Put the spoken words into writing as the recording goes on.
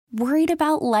Worried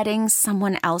about letting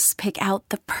someone else pick out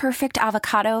the perfect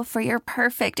avocado for your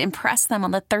perfect impress them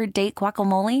on the third date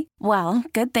guacamole? Well,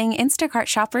 good thing Instacart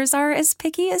shoppers are as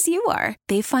picky as you are.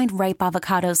 They find ripe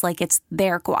avocados like it's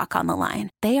their guac on the line.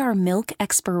 They are milk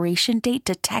expiration date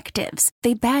detectives.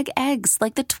 They bag eggs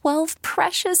like the 12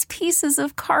 precious pieces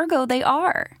of cargo they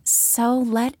are. So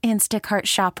let Instacart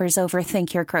shoppers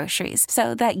overthink your groceries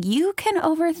so that you can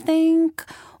overthink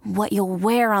what you'll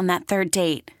wear on that third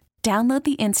date. Download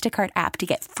the Instacart app to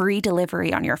get free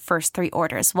delivery on your first 3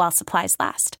 orders while supplies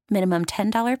last. Minimum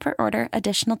 $10 per order.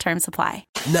 Additional terms apply.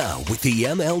 Now, with the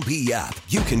MLB app,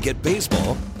 you can get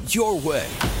baseball your way.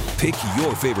 Pick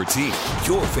your favorite team,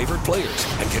 your favorite players,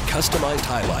 and get customized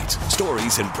highlights,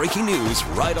 stories, and breaking news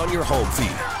right on your home feed.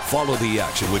 Follow the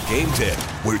action with Game 10,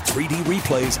 where 3D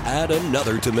replays add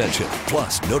another dimension.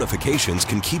 Plus, notifications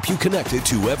can keep you connected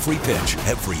to every pitch,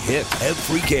 every hit,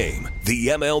 every game. The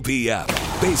MLB app.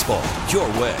 Baseball your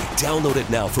way. Download it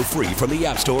now for free from the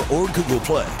App Store or Google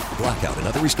Play. Blackout and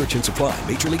other restrictions apply.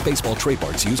 Major League Baseball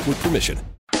trademarks used with permission.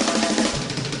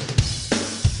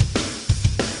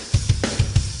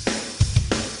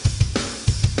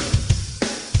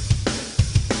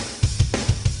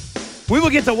 We will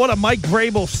get to what a Mike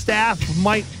Vrabel staff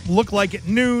might look like at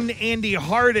noon. Andy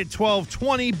Hart at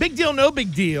 12:20. Big deal, no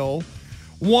big deal.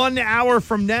 1 hour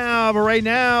from now, but right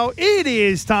now, it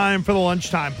is time for the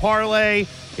Lunchtime Parlay.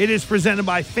 It is presented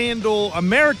by FanDuel,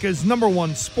 America's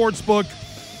 #1 sportsbook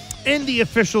and the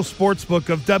official sportsbook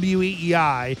of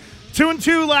WEEI.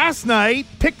 2-2 last night.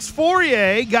 Picks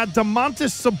Fauria got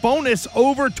Domantas Sabonis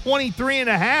over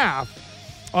 23.5.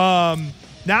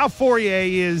 Now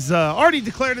Fauria is already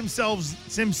declared himself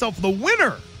the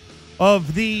winner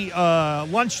of the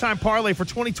Lunchtime Parlay for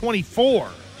 2024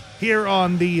 here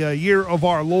on the year of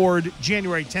our Lord,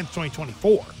 January 10th,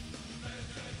 2024.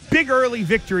 Big early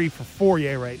victory for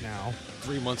Fauria right now.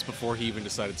 3 months before he even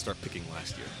decided to start picking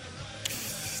last year.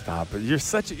 Stop it! You're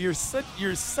such a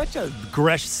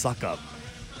Gresh suck up.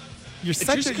 You're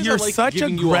such a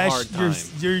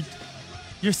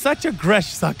Gresh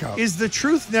suck up. Is the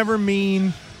truth never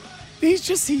mean?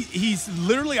 He's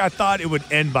literally, I thought it would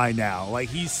end by now. Like,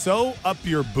 he's so up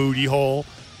your booty hole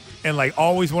and like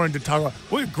always wanted to talk about,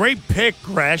 what a great pick,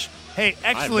 Gresh. Hey,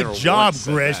 excellent job,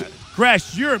 Gresh.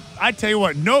 Gresh, I tell you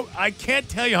what, no, I can't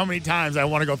tell you how many times I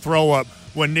want to go throw up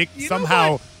when Nick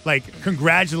somehow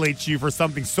congratulates you for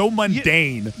something so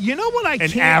mundane. You know what I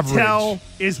can't tell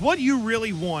is what you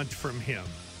really want from him.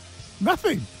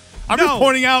 Nothing. I'm just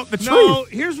pointing out the truth. No,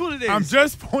 here's what it is. I'm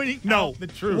just pointing out the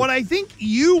truth. What I think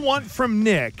you want from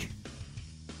Nick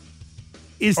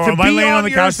is to am I be laying on the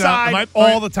your couch side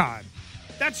all the time.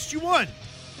 That's what you want.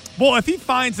 Well, if he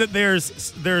finds that there's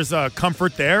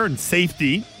comfort there and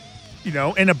safety,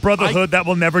 and a brotherhood that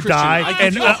will never die,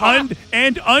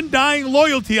 and undying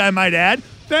loyalty, I might add,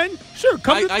 then sure,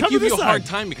 come to this side. I give you a hard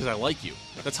time because I like you.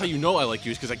 That's how you know I like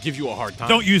you, is because I give you a hard time.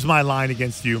 Don't use my line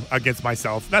against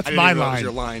myself. That's my line. That was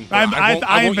your line. I won't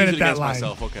use invented it that against line.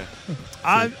 myself. Okay.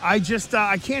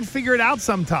 I can't figure it out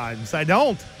sometimes. I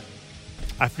don't.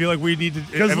 I feel like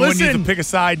everyone needs to pick a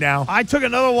side now. I took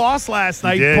another loss last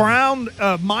night. Brown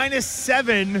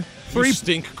 -7. You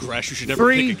stink, Gresh. You should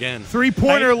never pick again.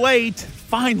 3-pointer late.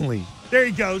 Finally. There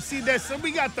you go. See this? So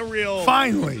we got the real.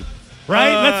 Finally.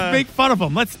 Right? Let's make fun of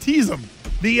them. Let's tease them.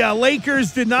 The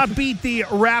Lakers did not beat the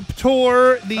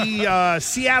Raptor. The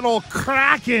Seattle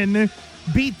Kraken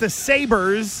beat the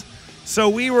Sabres. So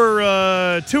we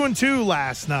were 2-2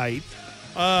 last night.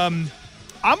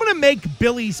 I'm going to make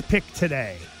Billy's pick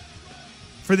today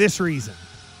for this reason.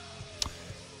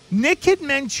 Nick had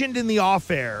mentioned in the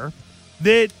off-air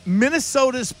that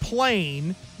Minnesota's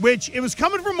plane, which it was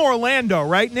coming from Orlando,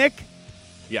 right, Nick?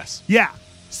 Yes. Yeah.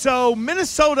 So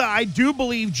Minnesota, I do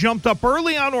believe, jumped up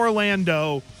early on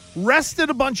Orlando, rested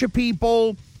a bunch of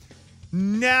people.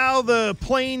 Now the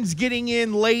plane's getting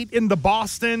in late into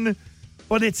Boston,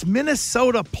 but it's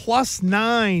Minnesota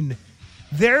 +9.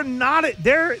 They're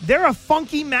a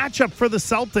funky matchup for the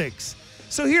Celtics.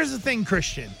 So here's the thing,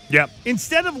 Christian. Yep.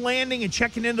 Instead of landing and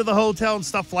checking into the hotel and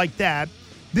stuff like that,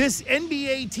 this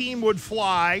NBA team would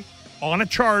fly on a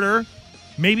charter,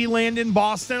 maybe land in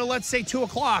Boston at, let's say, 2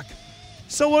 o'clock.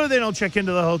 So what do they don't check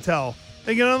into the hotel?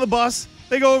 They get on the bus,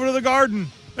 they go over to the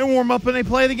Garden, they warm up, and they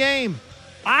play the game.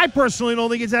 I personally don't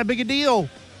think it's that big a deal.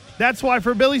 That's why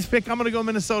for Billy's pick, I'm going to go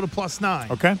Minnesota +9.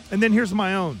 Okay. And then here's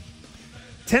my own.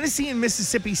 Tennessee and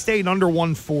Mississippi State under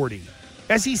 140.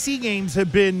 SEC games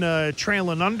have been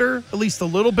trailing under at least a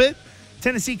little bit.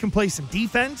 Tennessee can play some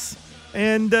defense.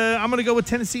 And I'm going to go with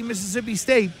Tennessee, Mississippi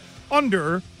State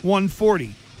under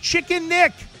 140. Chicken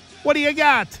Nick, what do you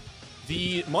got?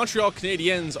 The Montreal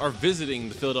Canadiens are visiting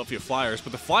the Philadelphia Flyers,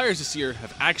 but the Flyers this year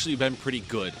have actually been pretty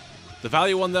good. The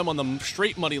value on them on the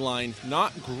straight money line,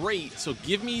 not great, so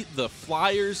give me the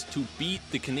Flyers to beat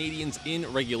the Canadiens in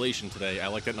regulation today. I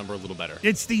like that number a little better.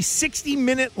 It's the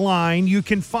 60-minute line. You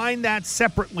can find that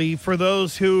separately for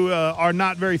those who are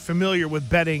not very familiar with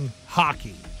betting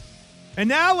hockey. And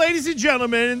now, ladies and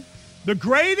gentlemen, the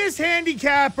greatest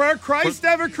handicapper Christ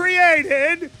ever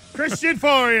created, Christian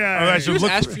Fauria. You just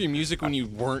asked for your music when you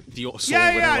weren't the sole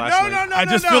winner last night. No. I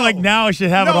just feel like now I should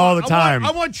have it all the time.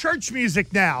 I want church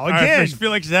music now. Again, I just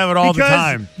feel like I should have it all the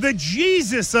time. The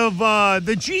Jesus of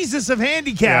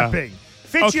handicapping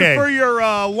fits you for your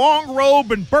long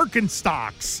robe and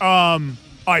Birkenstocks. All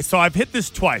right, so I've hit this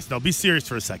twice. Now be serious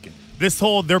for a second.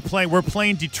 We're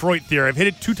playing Detroit theory. I've hit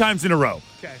it 2 times in a row.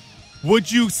 Okay.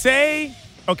 Would you say,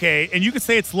 okay, and you could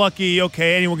say it's lucky,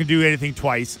 okay, anyone can do anything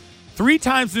twice. 3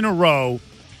 times in a row,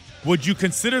 would you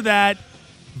consider that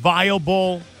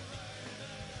viable?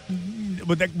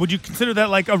 Would you consider that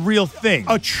like a real thing?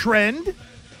 A trend?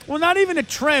 Well, not even a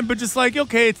trend, but just like,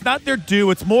 okay, it's not their due.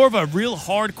 It's more of a real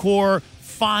hardcore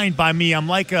find by me. I'm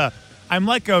like a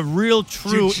real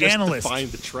true analyst. Find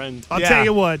the trend. I'll tell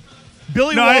you what.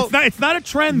 It's not a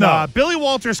trend, though. Billy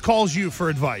Walters calls you for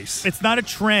advice. It's not a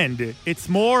trend. It's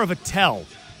more of a tell,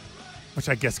 which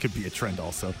I guess could be a trend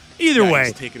also. Either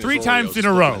way, 3 times in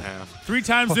a row. 3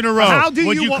 times in a row. How do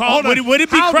you call it? Would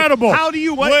it be credible? How do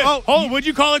you would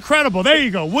you call it credible? There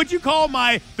you go. Would you call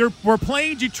we're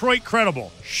playing Detroit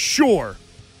credible? Sure.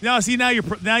 No, see now you're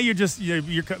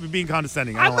being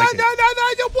condescending. I don't like it. No.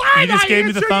 Why you just gave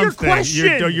me the thumbs thing.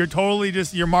 You're totally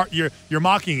just you're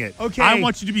mocking it. Okay. I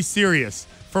want you to be serious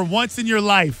for once in your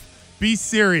life. Be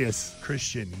serious,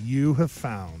 Christian. You have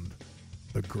found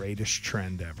the greatest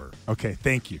trend ever. Okay,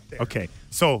 thank you. There. Okay,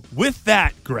 so with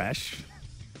that, Gresh,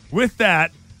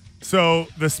 so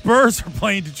the Spurs are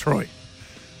playing Detroit.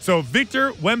 So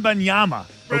Victor Wembanyama,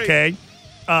 okay,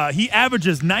 he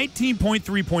averages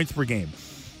 19.3 points per game.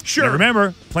 Sure. Now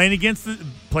remember, playing against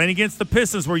the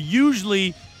Pistons, where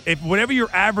usually if whatever your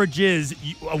average is,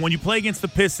 when you play against the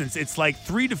Pistons, it's like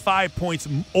 3 to 5 points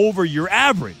over your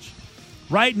average.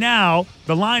 Right now,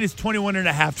 the line is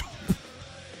 21.5.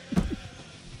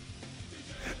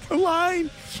 The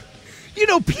line. You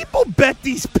know, people bet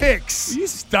these picks. You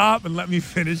stop and let me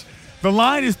finish. The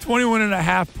line is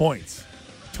 21.5 points.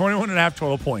 21.5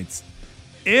 total points.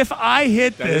 If I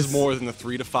hit that this. That is more than the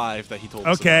 3 to 5 that he told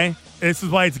us. Okay. About. This is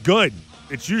why it's good.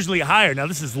 It's usually higher. Now,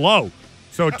 this is low.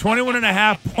 So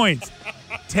 21.5 points.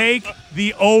 Take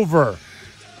the over.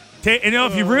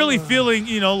 If you're really feeling,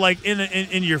 like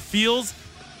in your feels,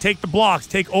 take the blocks.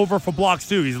 Take over for blocks,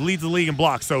 too. He leads the league in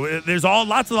blocks. So there's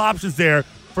lots of options there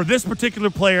for this particular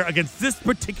player against this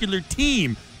particular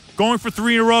team. Going for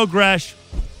 3 in a row, Gresh.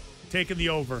 Taking the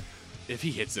over. If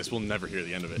he hits this, we'll never hear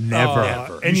the end of it.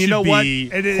 Never. And you know what?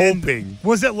 Hoping.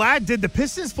 Was it did the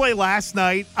Pistons play last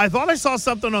night? I thought I saw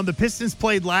something on the Pistons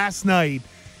played last night.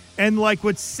 And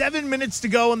with 7 minutes to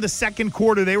go in the second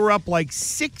quarter, they were up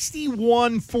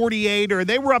 61-48, or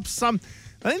they were up I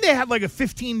think they had a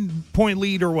 15-point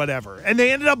lead or whatever. And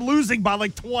they ended up losing by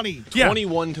 20. Yeah.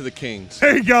 21 to the Kings.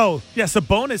 There you go. Yeah,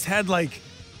 Sabonis had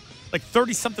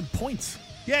 30-something points.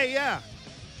 Yeah.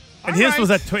 And his was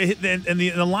at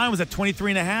the line was at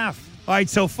 23.5. All right,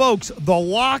 so folks, the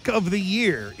lock of the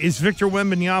year is Victor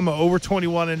Wembanyama over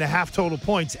 21.5 total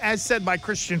points, as said by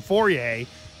Christian Fauria,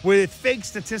 with fake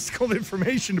statistical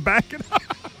information to back it up.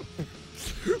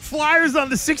 Flyers on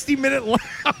the 60-minute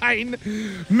line,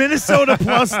 Minnesota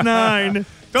 +9.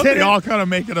 Don't they all kind of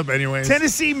make it up anyways?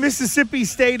 Tennessee, Mississippi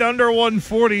State under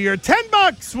 140, or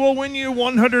 $10 will win you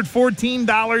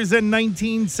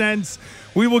 $114.19.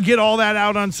 We will get all that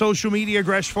out on social media.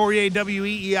 Gresh Fauria,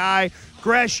 WEEI.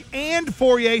 Gresh and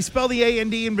Fauria. Spell the A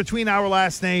and D in between our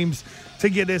last names to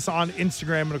get us on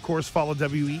Instagram. And, of course, follow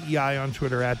WEEI on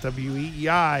Twitter at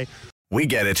WEEI. We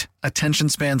get it. Attention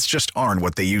spans just aren't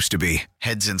what they used to be.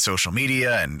 Heads in social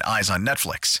media and eyes on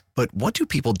Netflix. But what do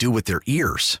people do with their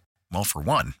ears? Well, for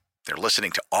one, they're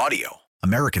listening to audio.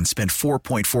 Americans spend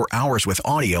 4.4 hours with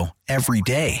audio every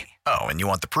day. Oh, and you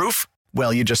want the proof?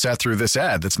 Well, you just sat through this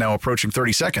ad that's now approaching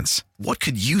 30 seconds. What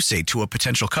could you say to a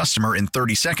potential customer in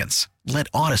 30 seconds? Let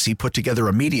Odyssey put together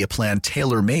a media plan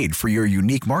tailor-made for your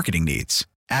unique marketing needs.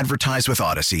 Advertise with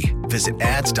Odyssey. Visit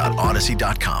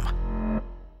ads.odyssey.com.